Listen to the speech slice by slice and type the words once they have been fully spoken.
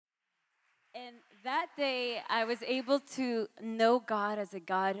And that day, I was able to know God as a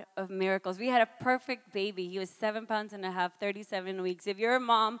God of miracles. We had a perfect baby. He was 7 pounds and a half, 37 weeks. If you're a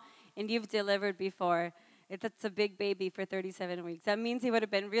mom and you've delivered before, that's a big baby for 37 weeks. That means he would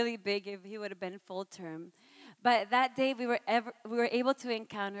have been really big if he would have been full term. But that day, we were able to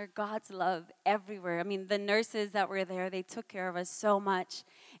encounter God's love everywhere. I mean, the nurses that were there, they took care of us so much.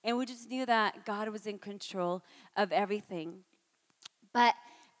 And we just knew that God was in control of everything. But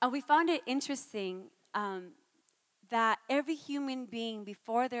we found it interesting that every human being,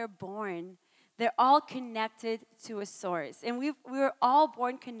 before they're born, they're all connected to a source. And we were all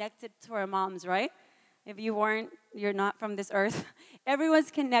born connected to our moms, right? If you weren't, you're not from this earth.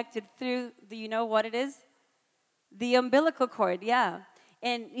 Everyone's connected through, do you know what it is? The umbilical cord, yeah.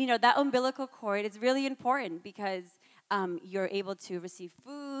 And, that umbilical cord is really important because you're able to receive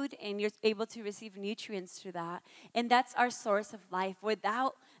food and you're able to receive nutrients through that. And that's our source of life.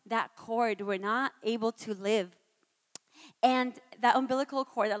 Without that cord, we're not able to live. And that umbilical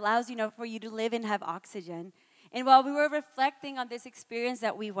cord allows, for you to live and have oxygen. And while we were reflecting on this experience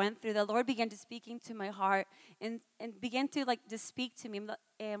that we went through, the Lord began to speak into my heart and began to just speak to me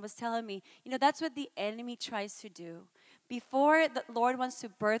and was telling me, that's what the enemy tries to do. Before the Lord wants to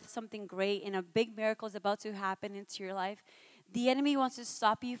birth something great and a big miracle is about to happen into your life, the enemy wants to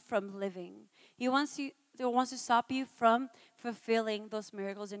stop you from living. He wants to stop you from fulfilling those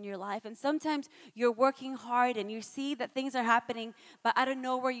miracles in your life. And sometimes you're working hard and you see that things are happening, but out of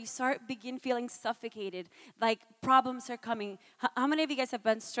nowhere you begin feeling suffocated, like problems are coming. How many of you guys have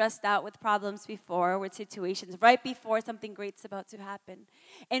been stressed out with problems before, with situations right before something great's about to happen?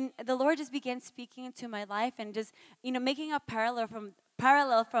 And the Lord just began speaking into my life and just making a parallel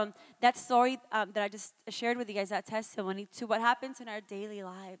from that story that I just shared with you guys, that testimony, to what happens in our daily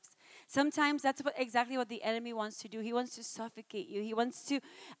lives. Sometimes that's exactly what the enemy wants to do. He wants to suffocate you. He wants to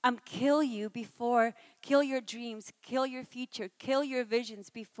kill you kill your dreams, kill your future, kill your visions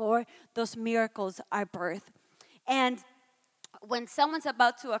before those miracles are birthed. And when someone's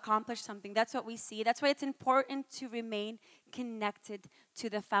about to accomplish something, that's what we see. That's why it's important to remain connected to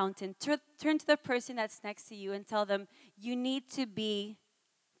the fountain. Turn to the person that's next to you and tell them,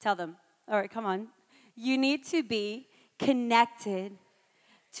 tell them, all right, come on. You need to be connected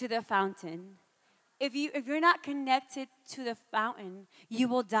to the fountain. If you're not connected to the fountain, you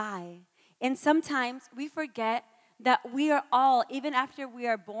will die. And sometimes we forget that we are all, even after we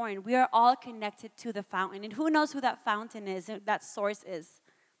are born, we are all connected to the fountain. And who knows who that fountain is, that source is?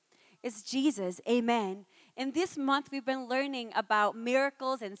 It's Jesus. Amen. And this month, we've been learning about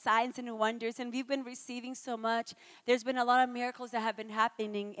miracles and signs and wonders, and we've been receiving so much. There's been a lot of miracles that have been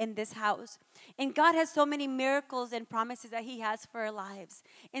happening in this house. And God has so many miracles and promises that He has for our lives.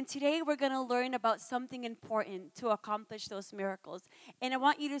 And today, we're going to learn about something important to accomplish those miracles. And I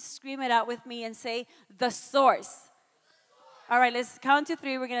want you to scream it out with me and say, the source. All right, let's count to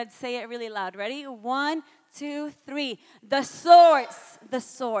three. We're going to say it really loud. Ready? 1, 2, 3. The source. The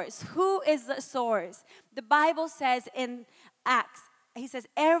source. Who is the source? The Bible says in Acts, He says,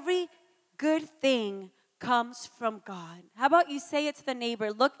 every good thing comes from God. How about you say it to the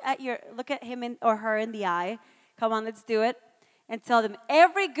neighbor? Look at him or her in the eye. Come on, let's do it. And tell them,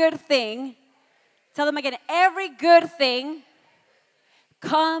 every good thing, tell them again, every good thing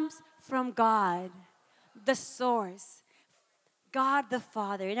comes from God, the source. God the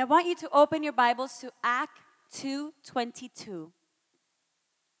Father. And I want you to open your Bibles to Acts 2:22.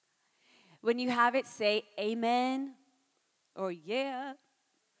 When you have it, say amen or yeah.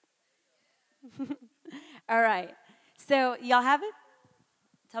 All right. So, y'all have it?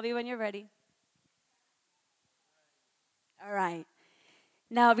 Tell me when you're ready. All right.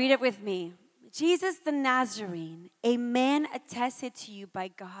 Now read it with me. Jesus the Nazarene, a man attested to you by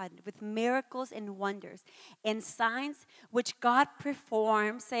God with miracles and wonders and signs which God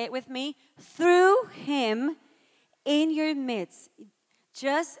performed, say it with me, through him in your midst,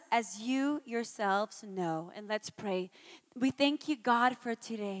 just as you yourselves know. And let's pray. We thank you, God, for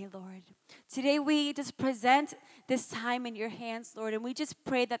today, Lord. Today we just present this time in your hands, Lord, and we just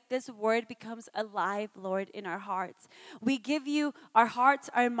pray that this word becomes alive, Lord, in our hearts. We give you our hearts,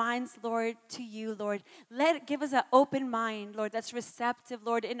 our minds, Lord, to you, Lord. Give us an open mind, Lord, that's receptive,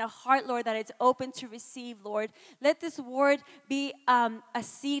 Lord, and a heart, Lord, that is open to receive, Lord. Let this word be a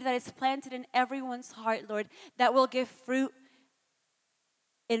seed that is planted in everyone's heart, Lord, that will give fruit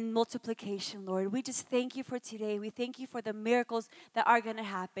in multiplication, Lord. We just thank you for today. We thank you for the miracles that are going to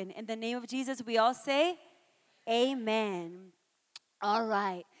happen. In the name of Jesus, we all say, amen. All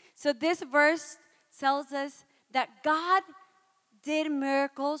right. So this verse tells us that God did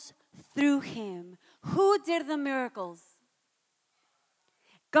miracles through him. Who did the miracles?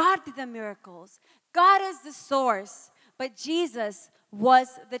 God did the miracles. God is the source, but Jesus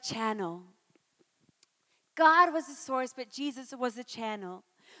was the channel. God was the source, but Jesus was the channel.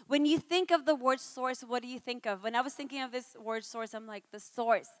 When you think of the word source, what do you think of? When I was thinking of this word source, I'm like, the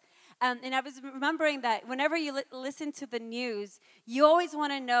source. And I was remembering that whenever you listen to the news, you always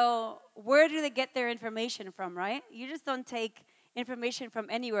want to know, where do they get their information from, right? You just don't take information from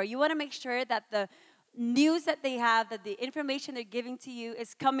anywhere. You want to make sure that the news that they have, that the information they're giving to you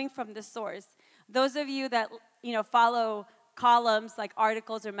is coming from the source. Those of you that, follow columns like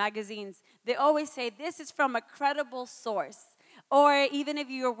articles or magazines, they always say this is from a credible source. Or even if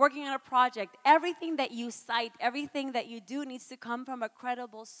you're working on a project, everything that you cite, everything that you do needs to come from a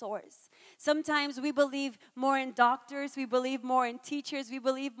credible source. Sometimes we believe more in doctors, we believe more in teachers, we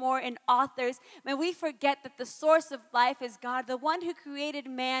believe more in authors, and we forget that the source of life is God. The one who created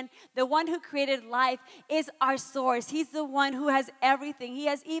man, the one who created life is our source. He's the one who has everything. He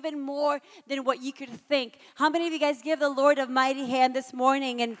has even more than what you could think. How many of you guys give the Lord a mighty hand this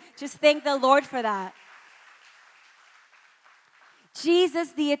morning and just thank the Lord for that?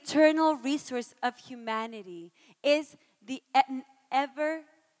 Jesus, the eternal resource of humanity, is the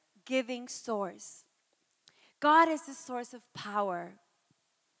ever-giving source. God is the source of power.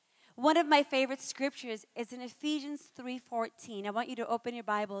 One of my favorite scriptures is in Ephesians 3:14. I want you to open your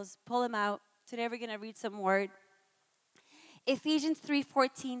Bibles, pull them out. Today we're going to read some word. Ephesians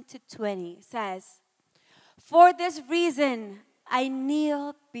 3:14 to 20 says, "For this reason I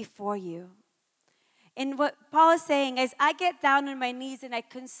kneel before you." And what Paul is saying is, I get down on my knees and I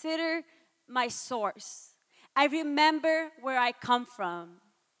consider my source. I remember where I come from.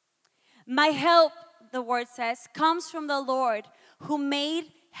 My help, the word says, comes from the Lord who made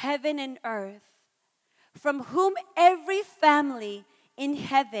heaven and earth, from whom every family in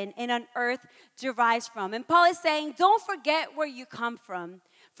heaven and on earth derives from. And Paul is saying, don't forget where you come from.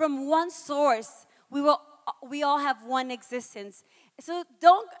 From one source, we all have one existence. So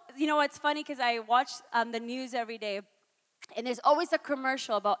it's funny because I watch the news every day, and there's always a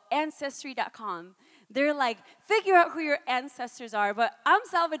commercial about Ancestry.com. They're like, figure out who your ancestors are. But I'm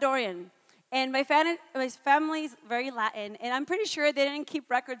Salvadorian, and my family's very Latin, and I'm pretty sure they didn't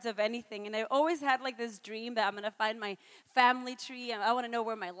keep records of anything. And I always had like this dream that I'm going to find my family tree, and I want to know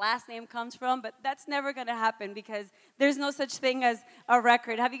where my last name comes from, but that's never going to happen because there's no such thing as a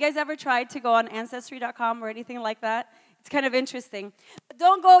record. Have you guys ever tried to go on Ancestry.com or anything like that? It's kind of interesting. But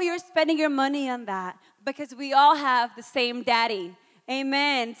don't go you're spending your money on that, because we all have the same daddy.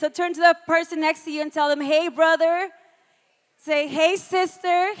 Amen. So turn to the person next to you and tell them, hey, brother. Say, hey,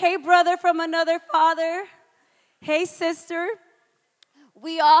 sister. Hey, brother from another father. Hey, sister.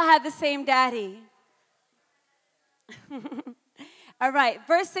 We all have the same daddy. All right.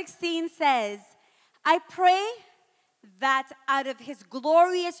 Verse 16 says, I pray that out of his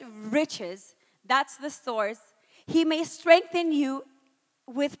glorious riches, that's the source, he may strengthen you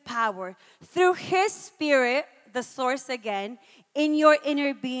with power through his Spirit, the source again, in your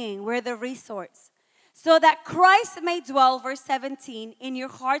inner being, we're the resource, so that Christ may dwell, verse 17, in your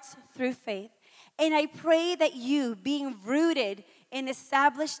hearts through faith. And I pray that you, being rooted and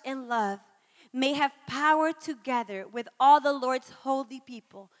established in love, may have power together with all the Lord's holy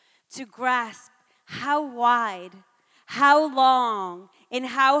people to grasp how wide, how long, and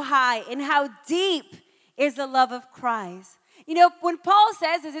how high, and how deep is the love of Christ. When Paul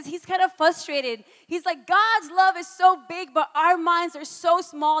says this, he's kind of frustrated. He's like, God's love is so big, but our minds are so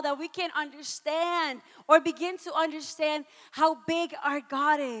small that we can't understand or begin to understand how big our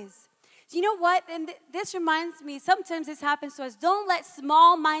God is. So you know what? And this reminds me, sometimes this happens to us. Don't let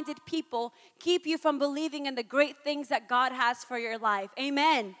small-minded people keep you from believing in the great things that God has for your life.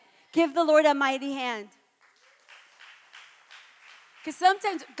 Amen. Give the Lord a mighty hand. Because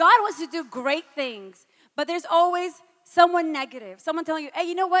sometimes God wants to do great things, but there's always someone negative, someone telling you, hey,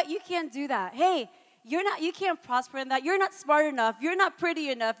 you know what? You can't do that. Hey, you can't prosper in that. You're not smart enough. You're not pretty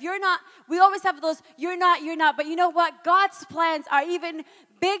enough. We always have those, you're not. But you know what? God's plans are even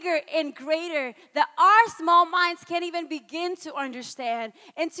bigger and greater that our small minds can't even begin to understand.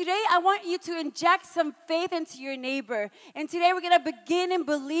 And today I want you to inject some faith into your neighbor. And today we're going to begin in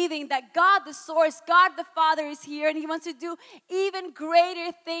believing that God the source, God the Father is here, and he wants to do even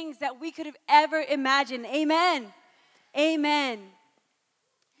greater things that we could have ever imagined. Amen. Amen.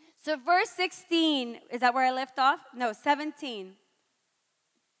 So verse 16, is that where I left off? No, 17.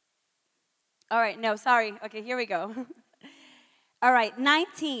 All right, no, sorry. Okay, here we go. All right,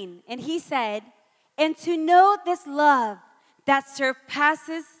 19. And he said, and to know this love that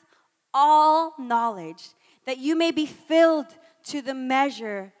surpasses all knowledge, that you may be filled to the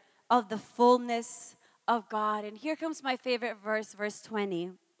measure of the fullness of God. And here comes my favorite verse, verse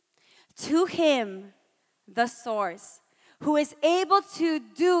 20. To him, the source, who is able to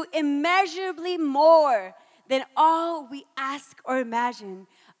do immeasurably more than all we ask or imagine,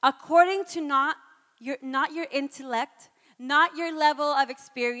 according to not your intellect, not your level of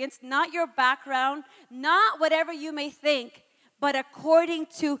experience, not your background, not whatever you may think, but according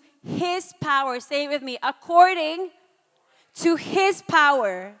to his power. Say it with me. According to his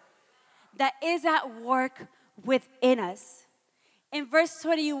power that is at work within us. In verse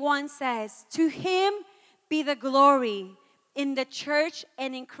 21 says, to him be the glory in the church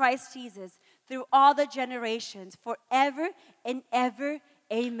and in Christ Jesus through all the generations, forever and ever.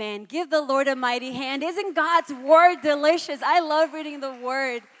 Amen. Give the Lord a mighty hand. Isn't God's word delicious? I love reading the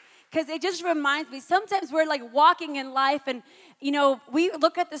word because it just reminds me. Sometimes we're like walking in life and, we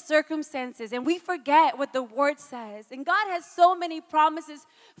look at the circumstances and we forget what the word says. And God has so many promises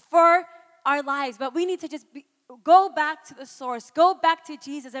for our lives, but we need to just go back to the source, go back to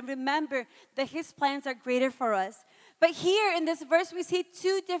Jesus, and remember that his plans are greater for us. But here in this verse, we see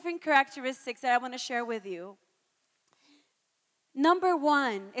two different characteristics that I want to share with you. Number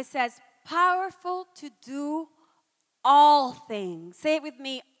one, it says, powerful to do all things. Say it with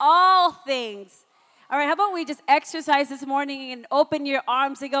me, all things. All right, how about we just exercise this morning and open your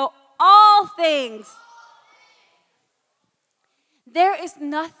arms and go, all things. There is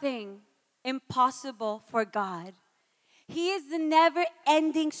nothing impossible for God. He is the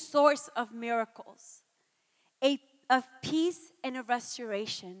never-ending source of miracles, of peace and of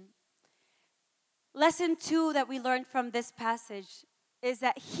restoration. Lesson 2 that we learned from this passage is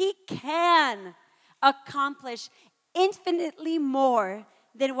that he can accomplish infinitely more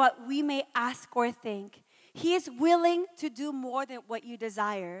than what we may ask or think. He is willing to do more than what you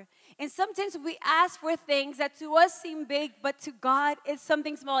desire. And sometimes we ask for things that to us seem big, but to God it's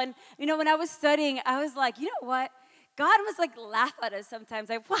something small. And when I was studying, I was like, you know what? God must laugh at us sometimes.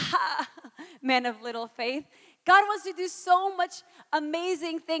 Wow, man of little faith. God wants to do so much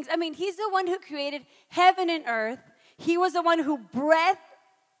amazing things. I mean, he's the one who created heaven and earth. He was the one who breathed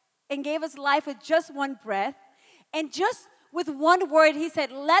and gave us life with just one breath. And just with one word, he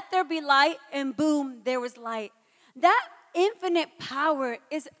said, let there be light, and boom, there was light. That infinite power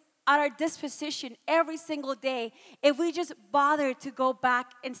is at our disposition every single day if we just bother to go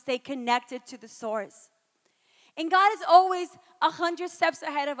back and stay connected to the source. And God is always 100 steps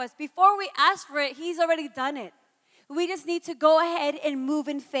ahead of us. Before we ask for it, he's already done it. We just need to go ahead and move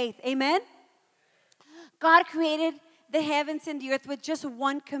in faith. Amen? God created the heavens and the earth with just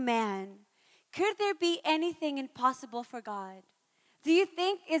one command. Could there be anything impossible for God? Do you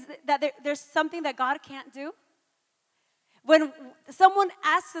think that there's something that God can't do? When someone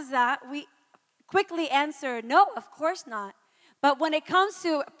asks us that, we quickly answer, no, of course not. But when it comes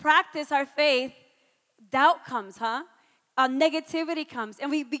to practice our faith, doubt comes, negativity comes. And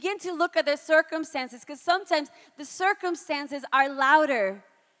we begin to look at the circumstances because sometimes the circumstances are louder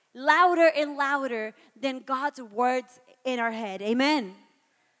and louder than God's words in our head. Amen.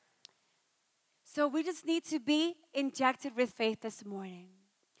 So we just need to be injected with faith this morning.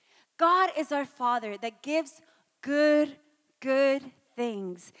 God is our Father that gives good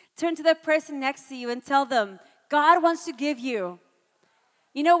things. Turn to the person next to you and tell them, God wants to give you.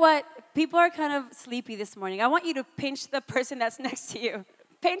 You know what? People are kind of sleepy this morning. I want you to pinch the person that's next to you.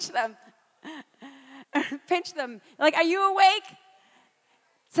 Pinch them. Pinch them. Are you awake?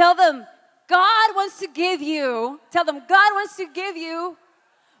 Tell them, God wants to give you. Tell them, God wants to give you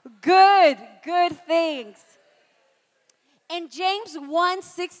good things. And James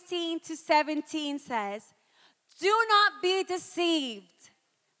 1:16-17 says, do not be deceived,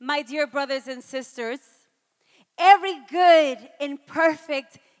 my dear brothers and sisters. Every good and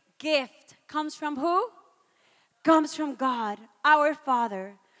perfect gift comes from who? Comes from God, our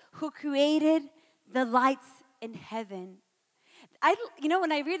Father, who created the lights in heaven.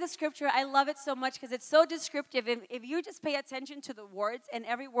 When I read the scripture, I love it so much because it's so descriptive. If you just pay attention to the words and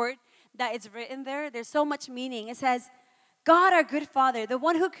every word that is written there, there's so much meaning. It says, God, our good Father, the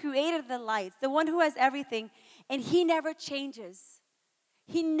one who created the lights, the one who has everything, and he never changes.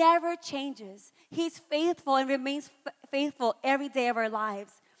 He never changes. He's faithful and remains faithful every day of our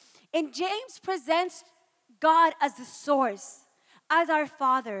lives. And James presents God as the source, as our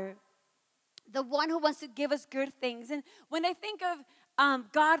Father, the one who wants to give us good things. And when I think of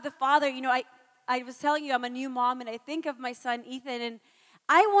God the Father, I was telling you I'm a new mom, and I think of my son Ethan, and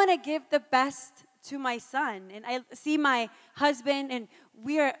I want to give the best to my son. And I see my husband, and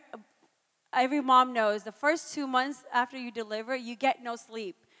every mom knows the first 2 months after you deliver, you get no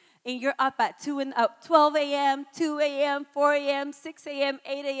sleep. And you're up at 12 a.m., 2 a.m., 4 a.m., 6 a.m.,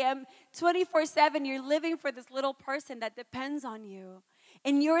 8 a.m., 24/7. You're living for this little person that depends on you.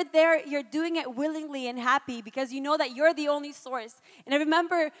 And you're there, you're doing it willingly and happy because you know that you're the only source. And I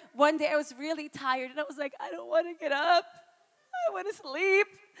remember one day I was really tired and I was like, I don't want to get up. I want to sleep.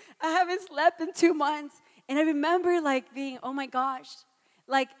 I haven't slept in 2 months. And I remember like being, oh my gosh,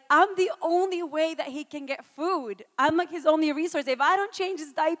 like I'm the only way that he can get food. I'm like his only resource. If I don't change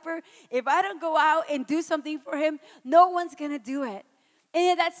his diaper, if I don't go out and do something for him, no one's going to do it. And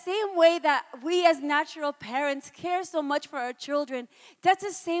in that same way that we as natural parents care so much for our children, that's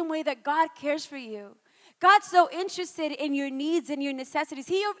the same way that God cares for you. God's so interested in your needs and your necessities.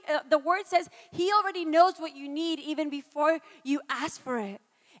 The word says he already knows what you need even before you ask for it.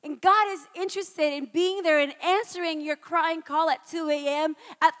 And God is interested in being there and answering your crying call at 2 a.m.,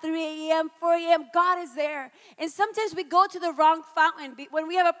 at 3 a.m., 4 a.m. God is there. And sometimes we go to the wrong fountain. When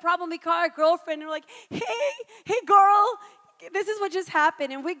we have a problem, we call our girlfriend and we're like, hey girl, this is what just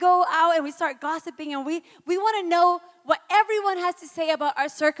happened. And we go out and we start gossiping and we want to know what everyone has to say about our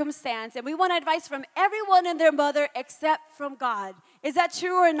circumstance. And we want advice from everyone and their mother except from God. Is that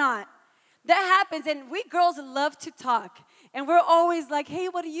true or not? That happens, and we girls love to talk. And we're always like, hey,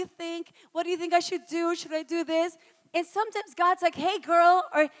 what do you think? What do you think I should do? Should I do this? And sometimes God's like, hey, girl,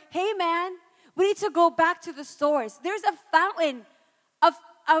 or hey, man, we need to go back to the source. There's a fountain of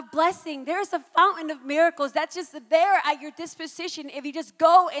blessing. There's a fountain of miracles that's just there at your disposition if you just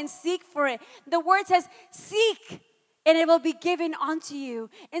go and seek for it. The word says, seek, and it will be given unto you.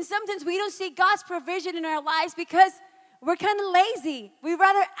 And sometimes we don't see God's provision in our lives because we're kind of lazy. We'd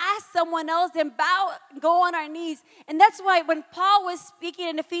rather ask someone else than go on our knees. And that's why when Paul was speaking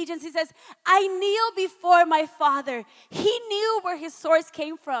in Ephesians, he says, I kneel before my Father. He knew where his source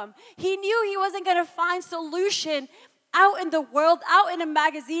came from. He knew he wasn't going to find solution out in the world, out in a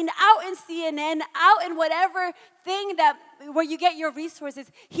magazine, out in CNN, out in whatever thing where you get your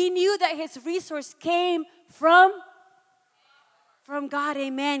resources. He knew that his resource came from God.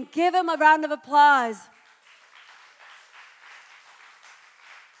 Amen. Give him a round of applause.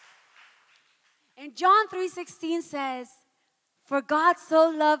 And John 3:16 says, for God so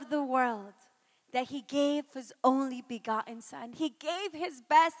loved the world that he gave his only begotten son. He gave his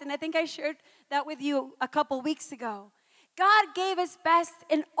best, and I think I shared that with you a couple weeks ago. God gave his best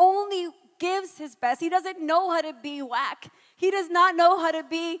and only gives his best. He doesn't know how to be whack. He does not know how to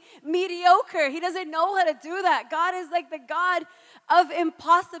be mediocre. He doesn't know how to do that. God is like the God of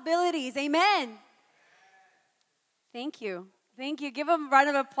impossibilities. Amen. Thank you. Thank you. Give a round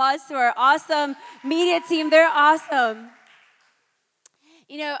of applause to our awesome media team. They're awesome.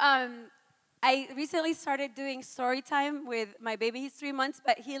 You know, I recently started doing story time with my baby. He's 3 months,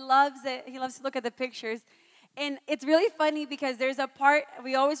 but he loves it. He loves to look at the pictures. And it's really funny because there's a part,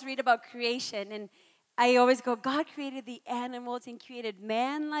 we always read about creation. And I always go, God created the animals and created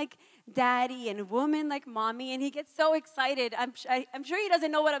man like daddy and woman like mommy. And he gets so excited. I'm sure he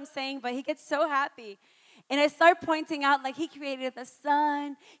doesn't know what I'm saying, but he gets so happy. And I start pointing out, like, he created the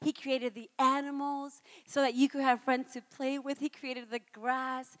sun, he created the animals so that you could have friends to play with. He created the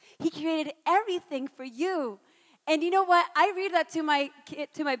grass. He created everything for you. And you know what? I read that to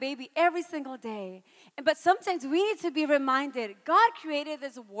my baby every single day. But sometimes we need to be reminded, God created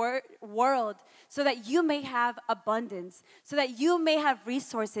this world so that you may have abundance, so that you may have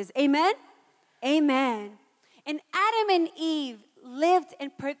resources. Amen? Amen. And Adam and Eve lived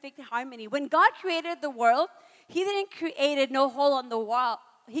in perfect harmony. When God created the world, he didn't create no hole on the wall.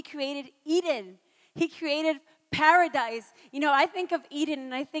 He created Eden. He created paradise. You know, I think of Eden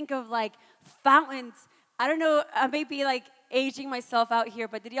and I think of like fountains. I don't know, I may be like aging myself out here,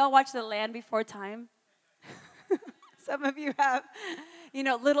 but did y'all watch The Land Before Time? Some of you have. You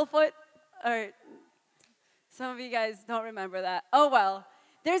know, Littlefoot, or some of you guys don't remember that. Oh, well.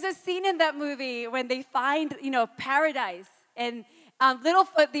 There's a scene in that movie when they find, paradise. And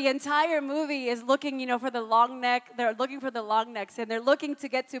Littlefoot, the entire movie is looking, for the long neck. They're looking for the long necks, and they're looking to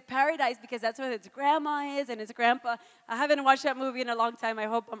get to paradise because that's where his grandma is and his grandpa. I haven't watched that movie in a long time. I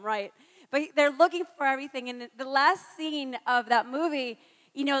hope I'm right. But they're looking for everything. And the last scene of that movie,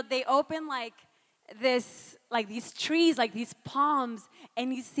 they open these trees, like these palms,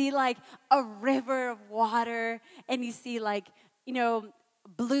 and you see like a river of water, and you see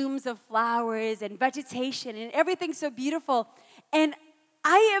blooms of flowers and vegetation and everything so beautiful. And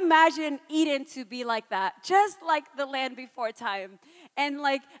I imagine Eden to be like that, just like the land before time. And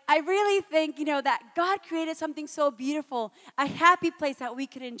I really think, that God created something so beautiful, a happy place that we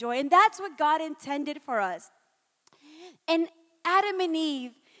could enjoy. And that's what God intended for us. And Adam and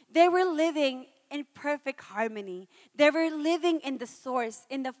Eve, they were living in perfect harmony. They were living in the source,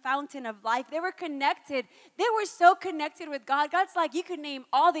 in the fountain of life. They were connected. They were so connected with God. God's like, you can name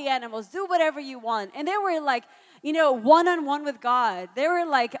all the animals, do whatever you want. And they were one-on-one with God. They were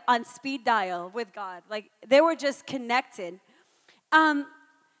like on speed dial with God. Like they were just connected.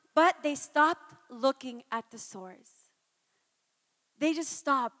 But they stopped looking at the source. They just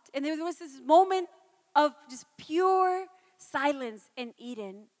stopped. And there was this moment of just pure silence in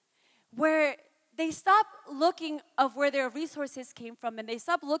Eden where they stopped looking of where their resources came from, and they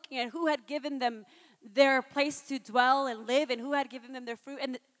stopped looking at who had given them their place to dwell and live and who had given them their fruit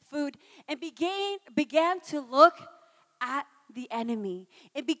and food, and began to look at the enemy.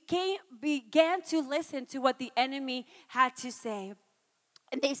 It began to listen to what the enemy had to say.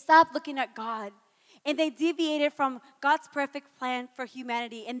 And they stopped looking at God. And they deviated from God's perfect plan for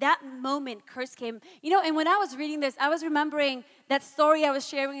humanity. In that moment, curse came. And when I was reading this, I was remembering that story I was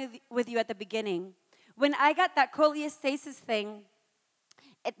sharing with you at the beginning. When I got that cholestasis thing,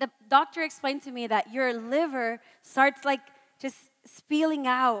 the doctor explained to me that your liver starts like just spilling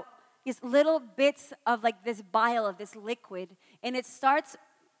out these little bits of like this bile, of this liquid. And it starts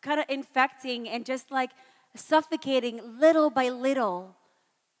kind of infecting and just like suffocating little by little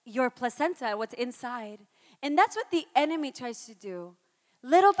your placenta, what's inside. And that's what the enemy tries to do.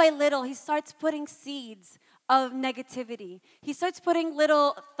 Little by little, he starts putting seeds of negativity. He starts putting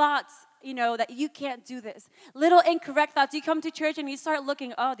little thoughts, that you can't do this. Little incorrect thoughts. You come to church and you start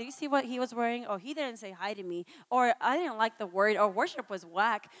looking, oh, did you see what he was wearing? Oh, he didn't say hi to me. Or I didn't like the word. Or worship was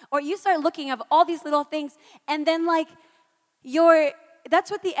whack. Or you start looking at all these little things. And then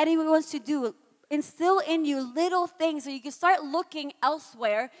that's what the enemy wants to do. Instill in you little things so you can start looking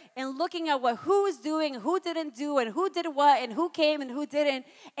elsewhere and looking at who is doing, who didn't do, and who did what, and who came and who didn't,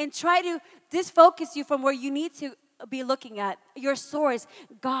 and try to disfocus you from where you need to be looking at, your source,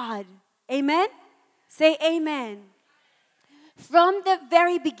 God. Amen? Say amen. From the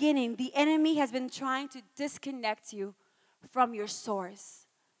very beginning, the enemy has been trying to disconnect you from your source.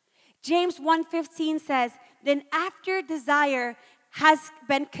 James 1:15 says, then after desire has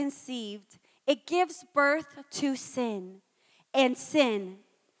been conceived, it gives birth to sin. And sin,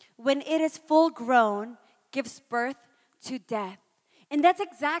 when it is full grown, gives birth to death. And that's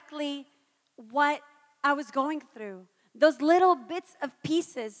exactly what I was going through. Those little bits of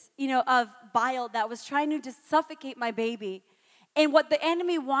pieces, of bile that was trying to just suffocate my baby. And what the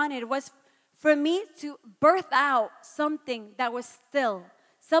enemy wanted was for me to birth out something that was still,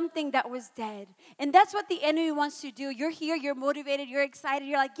 something that was dead. And that's what the enemy wants to do. You're here, you're motivated, you're excited,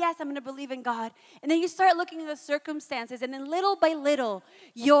 you're like, yes, I'm going to believe in God. And then you start looking at the circumstances, and then little by little,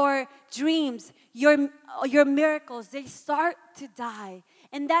 your dreams, your miracles, they start to die.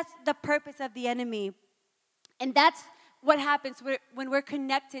 And that's the purpose of the enemy. And that's what happens when we're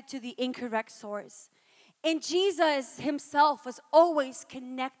connected to the incorrect source. And Jesus himself was always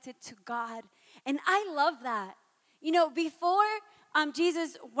connected to God. And I love that. Before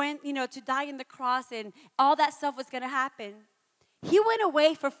Jesus went, to die on the cross and all that stuff was going to happen, he went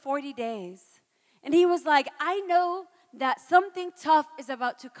away for 40 days. And he was like, I know that something tough is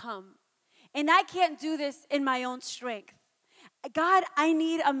about to come. And I can't do this in my own strength. God, I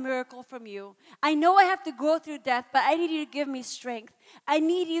need a miracle from you. I know I have to go through death, but I need you to give me strength. I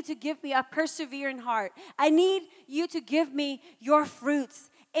need you to give me a persevering heart. I need you to give me your fruits.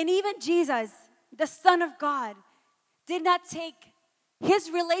 And even Jesus, the Son of God, did not take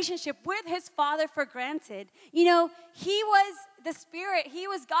his relationship with his Father for granted. He was the Spirit. He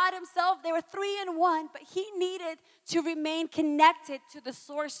was God himself. They were three in one, but he needed to remain connected to the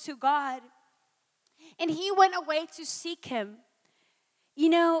source, to God. And he went away to seek him.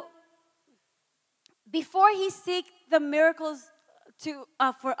 Before he seeked the miracles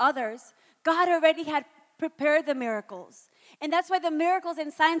for others, God already had prepared the miracles. And that's why the miracles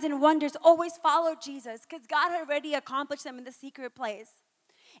and signs and wonders always followed Jesus, because God had already accomplished them in the secret place.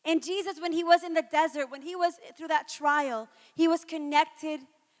 And Jesus, when he was in the desert, when he was through that trial, he was connected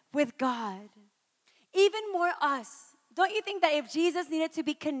with God. Even more us. Don't you think that if Jesus needed to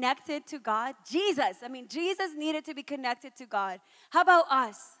be connected to God, Jesus needed to be connected to God. How about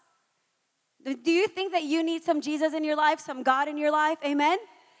us? Do you think that you need some Jesus in your life, some God in your life? Amen?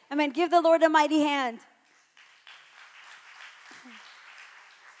 Amen. Give the Lord a mighty hand.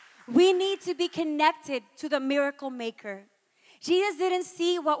 We need to be connected to the miracle maker. Jesus didn't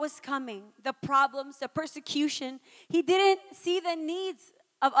see what was coming, the problems, the persecution. He didn't see the needs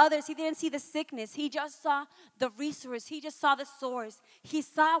of others. He didn't see the sickness. He just saw the resource. He just saw the source. He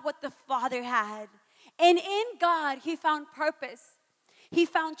saw what the Father had. And in God, he found purpose. He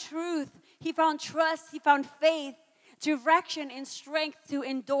found truth. He found trust. He found faith, direction, and strength to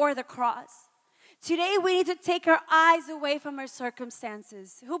endure the cross. Today, we need to take our eyes away from our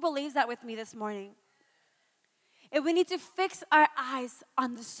circumstances. Who believes that with me this morning? And we need to fix our eyes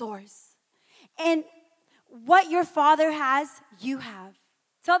on the source. And what your Father has, you have.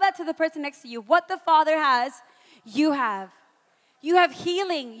 Tell that to the person next to you. What the Father has, you have. You have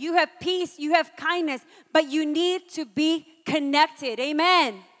healing, you have peace, you have kindness, but you need to be connected.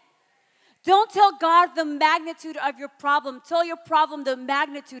 Amen. Don't tell God the magnitude of your problem. Tell your problem the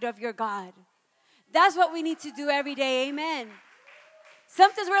magnitude of your God. That's what we need to do every day. Amen.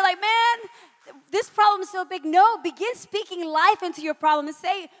 Sometimes we're like, man, this problem is so big. No, begin speaking life into your problem and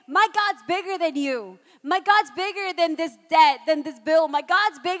say, my God's bigger than you. My God's bigger than this debt, than this bill. My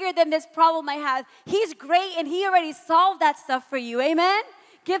God's bigger than this problem I have. He's great and He already solved that stuff for you. Amen?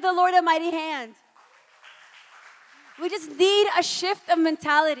 Give the Lord a mighty hand. We just need a shift of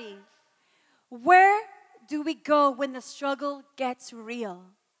mentality. Where do we go when the struggle gets real?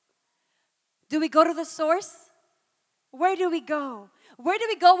 Do we go to the source? Where do we go? Where do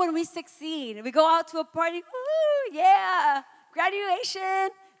we go when we succeed? We go out to a party, ooh, yeah, graduation.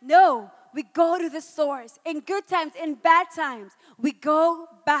 No, we go to the source. In good times, in bad times, we go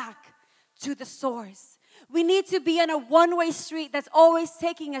back to the source. We need to be on a one-way street that's always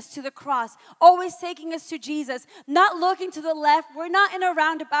taking us to the cross, always taking us to Jesus, not looking to the left. We're not in a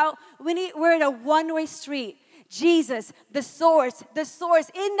roundabout. We're in a one-way street. Jesus, the source, the source.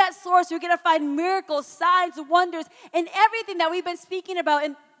 In that source, you're going to find miracles, signs, wonders, and everything that we've been speaking about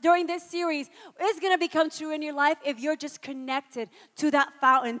during this series is going to become true in your life if you're just connected to that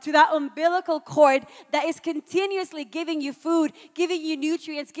fountain, to that umbilical cord that is continuously giving you food, giving you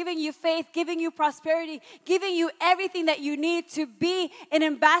nutrients, giving you faith, giving you prosperity, giving you everything that you need to be an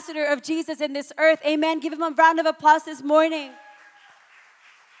ambassador of Jesus in this earth. Amen. Give Him a round of applause this morning.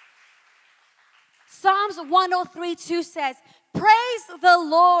 Psalms 103:2 says, praise the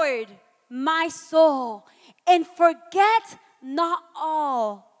Lord, my soul, and forget not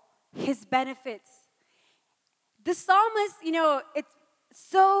all His benefits. The psalmist, it's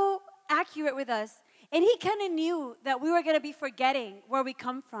so accurate with us. And he kind of knew that we were going to be forgetting where we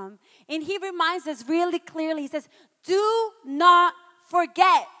come from. And he reminds us really clearly. He says, do not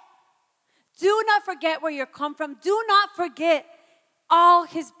forget. Do not forget where you come from. Do not forget all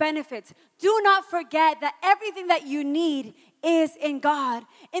His benefits. Do not forget that everything that you need is in God.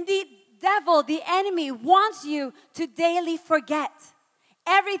 And the devil, the enemy, wants you to daily forget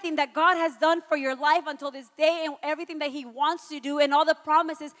everything that God has done for your life until this day and everything that He wants to do and all the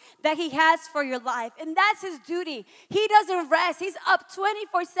promises that He has for your life. And that's His duty. He doesn't rest. He's up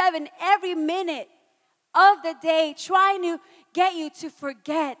 24/7 every minute of the day trying to get you to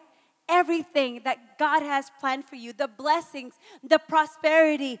forget everything that God has planned for you, the blessings, the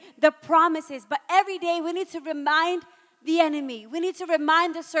prosperity, the promises. But every day we need to remind the enemy. We need to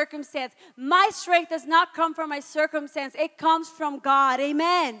remind the circumstance. My strength does not come from my circumstance. It comes from God.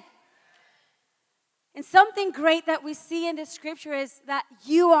 Amen. And something great that we see in the scripture is that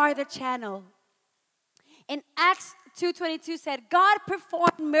you are the channel. In Acts 2:22 said, God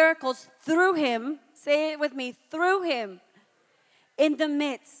performed miracles through him. Say it with me, through him in the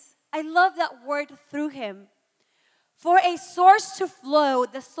midst. I love that word, through him. For a source to flow,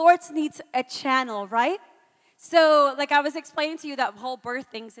 the source needs a channel, right? So, like I was explaining to you that whole birth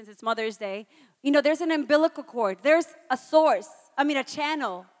thing since it's Mother's Day. There's an umbilical cord. There's a source. A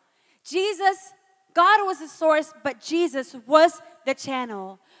channel. God was the source, but Jesus was the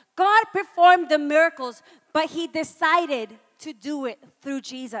channel. God performed the miracles, but He decided to do it through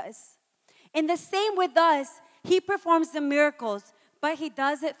Jesus. And the same with us. He performs the miracles, but He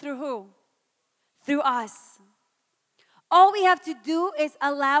does it through who? Through us. All we have to do is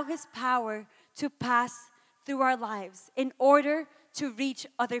allow His power to pass through our lives in order to reach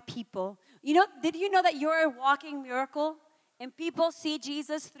other people. Did you know that you're a walking miracle and people see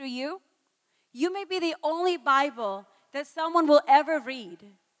Jesus through you? You may be the only Bible that someone will ever read.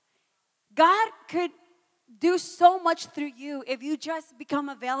 God could do so much through you if you just become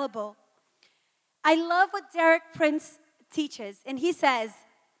available. I love what Derek Prince teaches, and he says,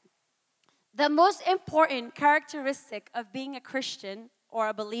 the most important characteristic of being a Christian or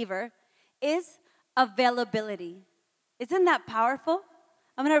a believer is availability. Isn't that powerful?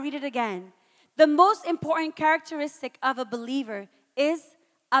 I'm going to read it again. The most important characteristic of a believer is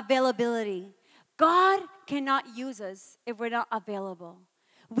availability. God cannot use us if we're not available.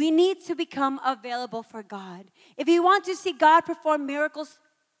 We need to become available for God. If you want to see God perform miracles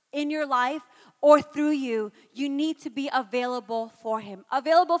in your life or through you, you need to be available for Him.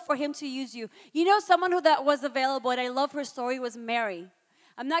 Available for Him to use you. Someone that was available, and I love her story, was Mary.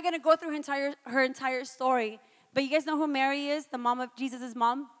 I'm not going to go through her entire story, but you guys know who Mary is, the mom of Jesus'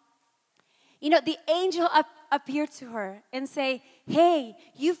 mom? The angel appeared to her and say, hey,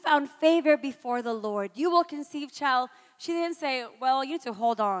 you found favor before the Lord. You will conceive child. She didn't say, well, you need to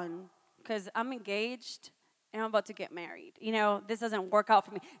hold on because I'm engaged. and I'm about to get married. This doesn't work out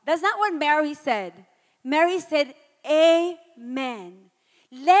for me. That's not what Mary said. Mary said, amen.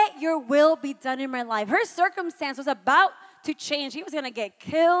 Let your will be done in my life. Her circumstance was about to change. He was going to get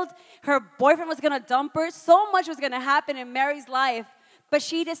killed. Her boyfriend was going to dump her. So much was going to happen in Mary's life. But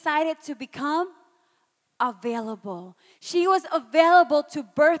she decided to become available. She was available to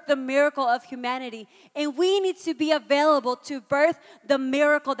birth the miracle of humanity. And we need to be available to birth the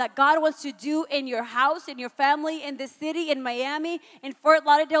miracle that God wants to do in your house, in your family, in the city, in Miami, in Fort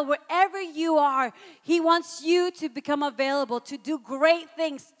Lauderdale, wherever you are. He wants you to become available, to do great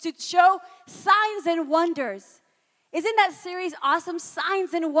things, to show signs and wonders. Isn't that series awesome?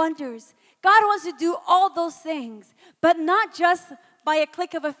 Signs and wonders. God wants to do all those things, but not just by a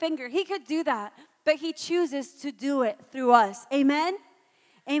click of a finger. He could do that, but He chooses to do it through us. Amen?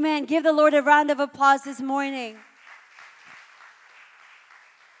 Amen. Give the Lord a round of applause this morning.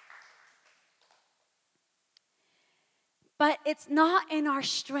 But it's not in our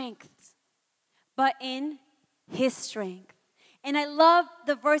strength, but in His strength. And I love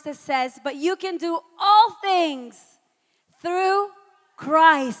the verse that says, but you can do all things through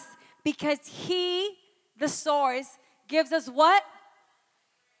Christ, because He, the source, gives us what?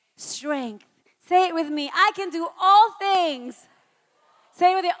 Strength. Say it with me. I can do all things.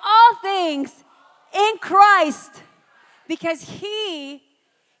 Say it with me. All things in Christ, because He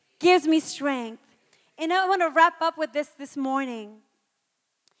gives me strength. And I want to wrap up with this morning.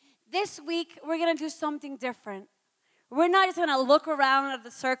 This week, we're going to do something different. We're not just going to look around at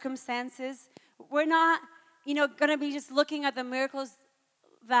the circumstances. We're not, going to be just looking at the miracles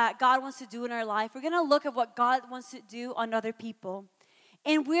that God wants to do in our life. We're going to look at what God wants to do on other people.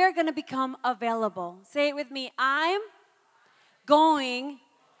 And we're going to become available. Say it with me. I'm going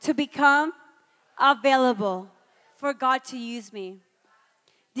to become available for God to use me.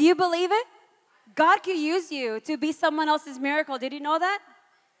 Do you believe it? God could use you to be someone else's miracle. Did you know that?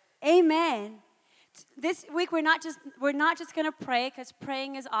 Amen. This week we're not just going to pray, because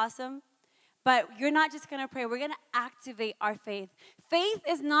praying is awesome. But you're not just going to pray. We're going to activate our faith. Faith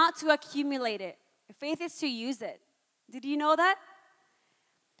is not to accumulate it. Faith is to use it. Did you know that?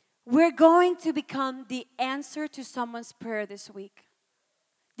 We're going to become the answer to someone's prayer this week.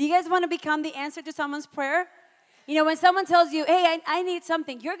 Do you guys want to become the answer to someone's prayer? When someone tells you, hey, I need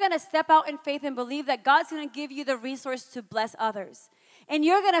something, you're going to step out in faith and believe that God's going to give you the resource to bless others. And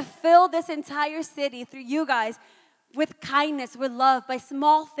you're going to fill this entire city through you guys with kindness, with love, by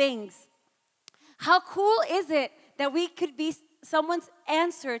small things. How cool is it that we could be someone's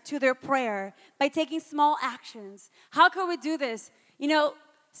answer to their prayer by taking small actions? How could we do this?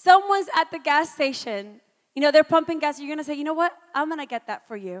 Someone's at the gas station. They're pumping gas. You're going to say, you know what? I'm going to get that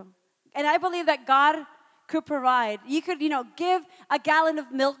for you. And I believe that God could provide. You could, give a gallon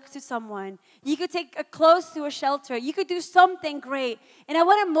of milk to someone. You could take clothes to a shelter. You could do something great. And I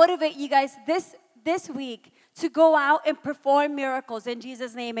want to motivate you guys this week to go out and perform miracles in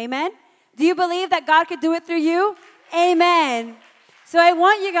Jesus' name. Amen? Do you believe that God could do it through you? Amen. So I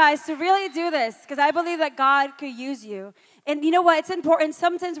want you guys to really do this, because I believe that God could use you. And you know what? It's important.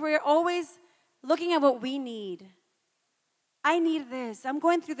 Sometimes we're always looking at what we need. I need this. I'm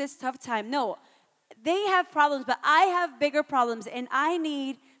going through this tough time. No, they have problems, but I have bigger problems, and I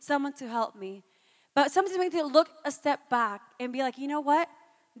need someone to help me. But sometimes we need to look a step back and be like, you know what?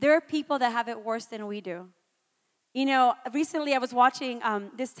 There are people that have it worse than we do. Recently I was watching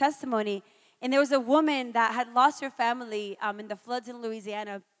this testimony, and there was a woman that had lost her family in the floods in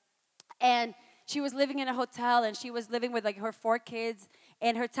Louisiana. And she was living in a hotel, and she was living with her 4 kids,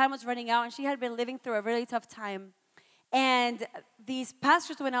 and her time was running out, and she had been living through a really tough time. And these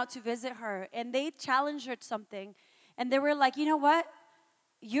pastors went out to visit her, and they challenged her to something. And they were like, you know what?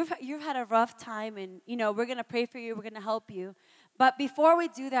 You've had a rough time, and, we're going to pray for you. We're going to help you. But before we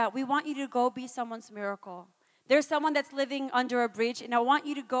do that, we want you to go be someone's miracle. There's someone that's living under a bridge, and I want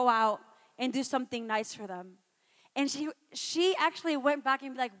you to go out and do something nice for them. And she actually went back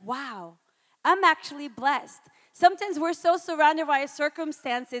and be like, wow, I'm actually blessed. Sometimes we're so surrounded by our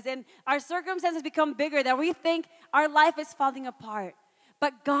circumstances, and our circumstances become bigger that we think our life is falling apart.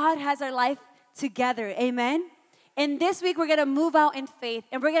 But God has our life together. Amen? And this week, we're going to move out in faith,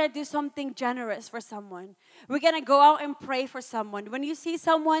 and we're going to do something generous for someone. We're going to go out and pray for someone. When you see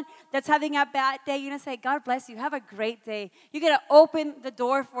someone that's having a bad day, you're going to say, God bless you. Have a great day. You're going to open the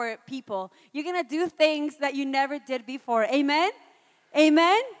door for people. You're going to do things that you never did before. Amen?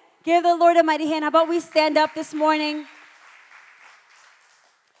 Amen? Give the Lord a mighty hand. How about we stand up this morning?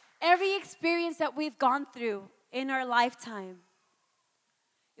 Every experience that we've gone through in our lifetime,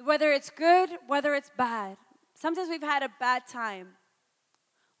 whether it's good, whether it's bad, sometimes we've had a bad time.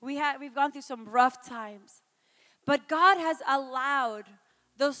 We've gone through some rough times. But God has allowed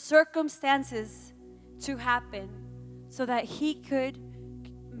those circumstances to happen so that He could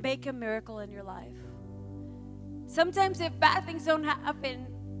make a miracle in your life. Sometimes if bad things don't happen,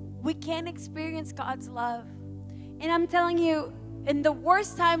 we can't experience God's love. And I'm telling you, in the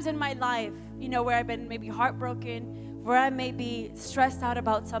worst times in my life, where I've been maybe heartbroken, where I may be stressed out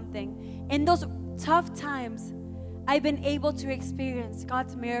about something, in those tough times, I've been able to experience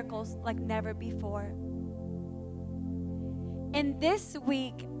God's miracles like never before. And this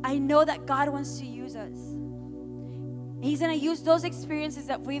week, I know that God wants to use us. He's going to use those experiences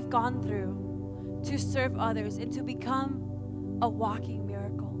that we've gone through to serve others and to become a walking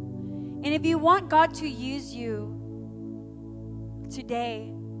miracle. And if you want God to use you today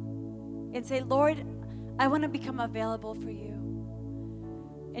and say, Lord, I want to become available for you.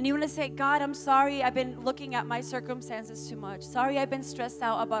 And you want to say, God, I'm sorry I've been looking at my circumstances too much. Sorry I've been stressed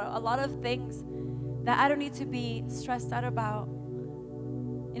out about a lot of things that I don't need to be stressed out about.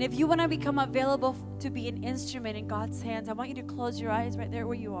 And if you want to become available to be an instrument in God's hands, I want you to close your eyes right there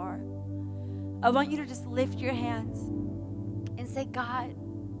where you are. I want you to just lift your hands and say, God,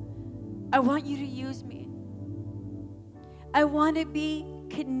 I want you to use me. I want to be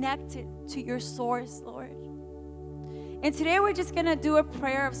connected to your source, Lord. And today we're just going to do a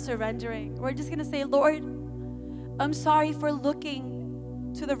prayer of surrendering. We're just going to say, Lord, I'm sorry for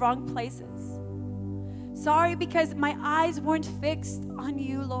looking to the wrong places. Sorry because my eyes weren't fixed on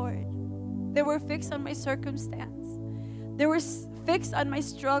you, Lord. They were fixed on my circumstance. They were fixed on my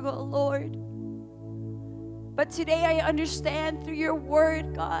struggle, Lord. But today I understand through your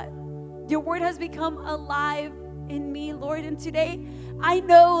word, God. Your word has become alive in me, Lord. And today I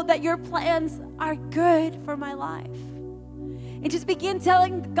know that your plans are good for my life. And just begin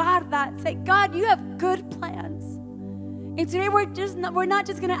telling God that. Say, God, you have good plans. And today we're not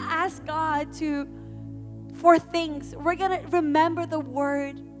just going to ask God for things. We're going to remember the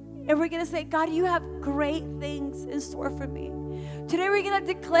word. And we're going to say, God, you have great things in store for me. Today we're going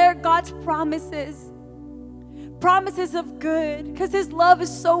to declare God's promises of good, because his love is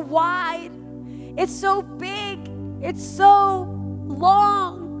so wide. It's so big. It's so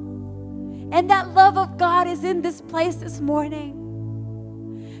long. And that love of God is in this place this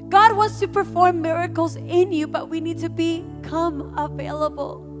morning. God wants to perform miracles in you, but we need to become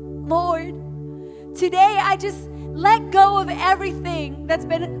available. Lord, today I just let go of everything that's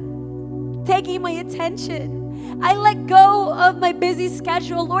been taking my attention. I let go of my busy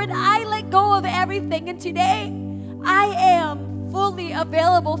schedule. Lord, I let go of everything. And today I am fully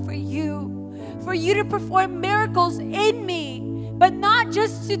available for you to perform miracles in me. But not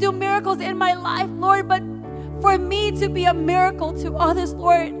just to do miracles in my life, Lord, but for me to be a miracle to others,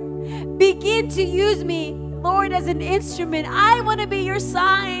 Lord. Begin to use me, Lord, as an instrument. I want to be your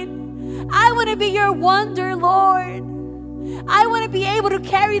sign. I want to be your wonder, Lord. I want to be able to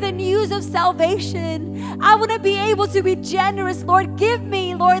carry the news of salvation. I want to be able to be generous, Lord. Give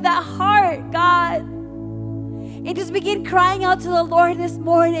me, Lord, that heart, God. And just begin crying out to the Lord this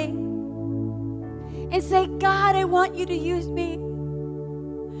morning. And say, God, I want you to use me.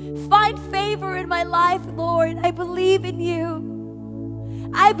 Find favor in my life, Lord. I believe in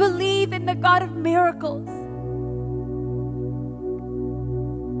you. I believe in the God of miracles.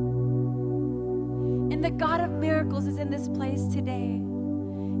 And the God of miracles is in this place today.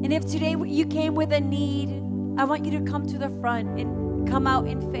 And if today you came with a need, I want you to come to the front and come out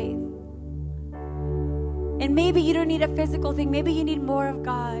in faith. And maybe you don't need a physical thing. Maybe you need more of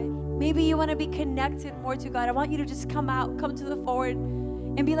God. Maybe you want to be connected more to God. I want you to just come to the forward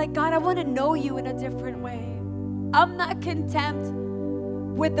and be like, God, I want to know you in a different way. I'm not content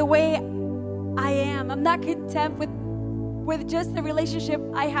with the way I am. I'm not content with just the relationship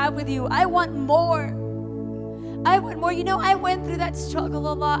I have with you. I want more. I want more. I went through that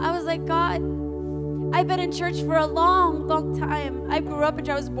struggle a lot. I was like, God, I've been in church for a long, long time. I grew up in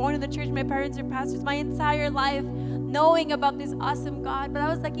church. I was born in the church. My parents are pastors my entire life, knowing about this awesome God. But I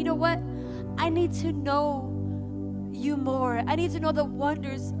was like, you know what? I need to know you more. I need to know the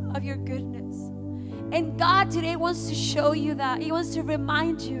wonders of your goodness. And God today wants to show you that. He wants to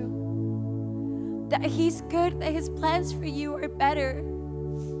remind you that he's good, that his plans for you are better.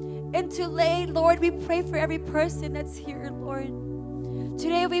 And today, Lord, we pray for every person that's here, Lord.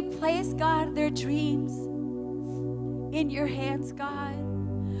 Today we place, God, their dreams in your hands, God.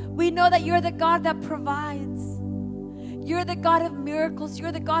 We know that you're the God that provides. You're the God of miracles.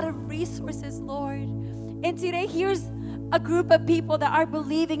 You're the God of resources, Lord. And today, here's a group of people that are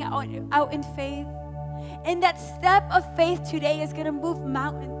believing out in faith. And that step of faith today is going to move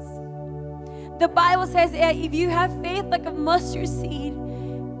mountains. The Bible says if you have faith like a mustard seed,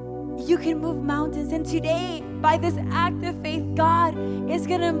 you can move mountains. And today, by this act of faith, God is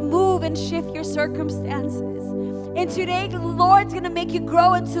going to move and shift your circumstances. And today, the Lord's going to make you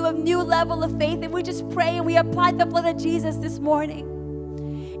grow into a new level of faith. And we just pray and we apply the blood of Jesus this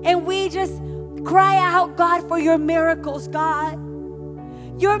morning. And we just cry out, God, for your miracles, God.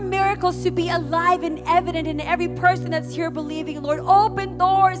 Your miracles to be alive and evident in every person that's here believing, Lord. Open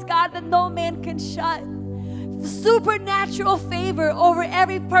doors, God, that no man can shut. Supernatural favor over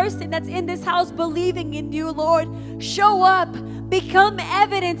every person that's in this house believing in you, Lord. Show up, become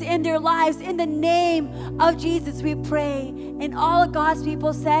evident in their lives. In the name of Jesus, we pray. And all of God's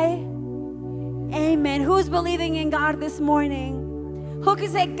people say, amen. Who's believing in God this morning? Who can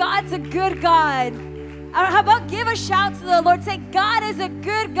say, God's a good God? How about give a shout to the Lord? Say, God is a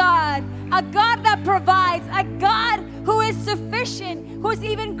good God, a God that provides, a God who is sufficient, who is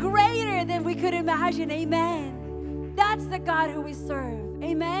even greater than we could imagine. Amen. That's the God who we serve.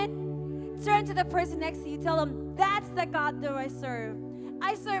 Amen. Turn to the person next to you. Tell them, that's the God that I serve.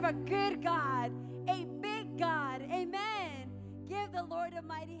 I serve a good God, a big God. Amen. Give the Lord a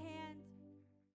mighty hand.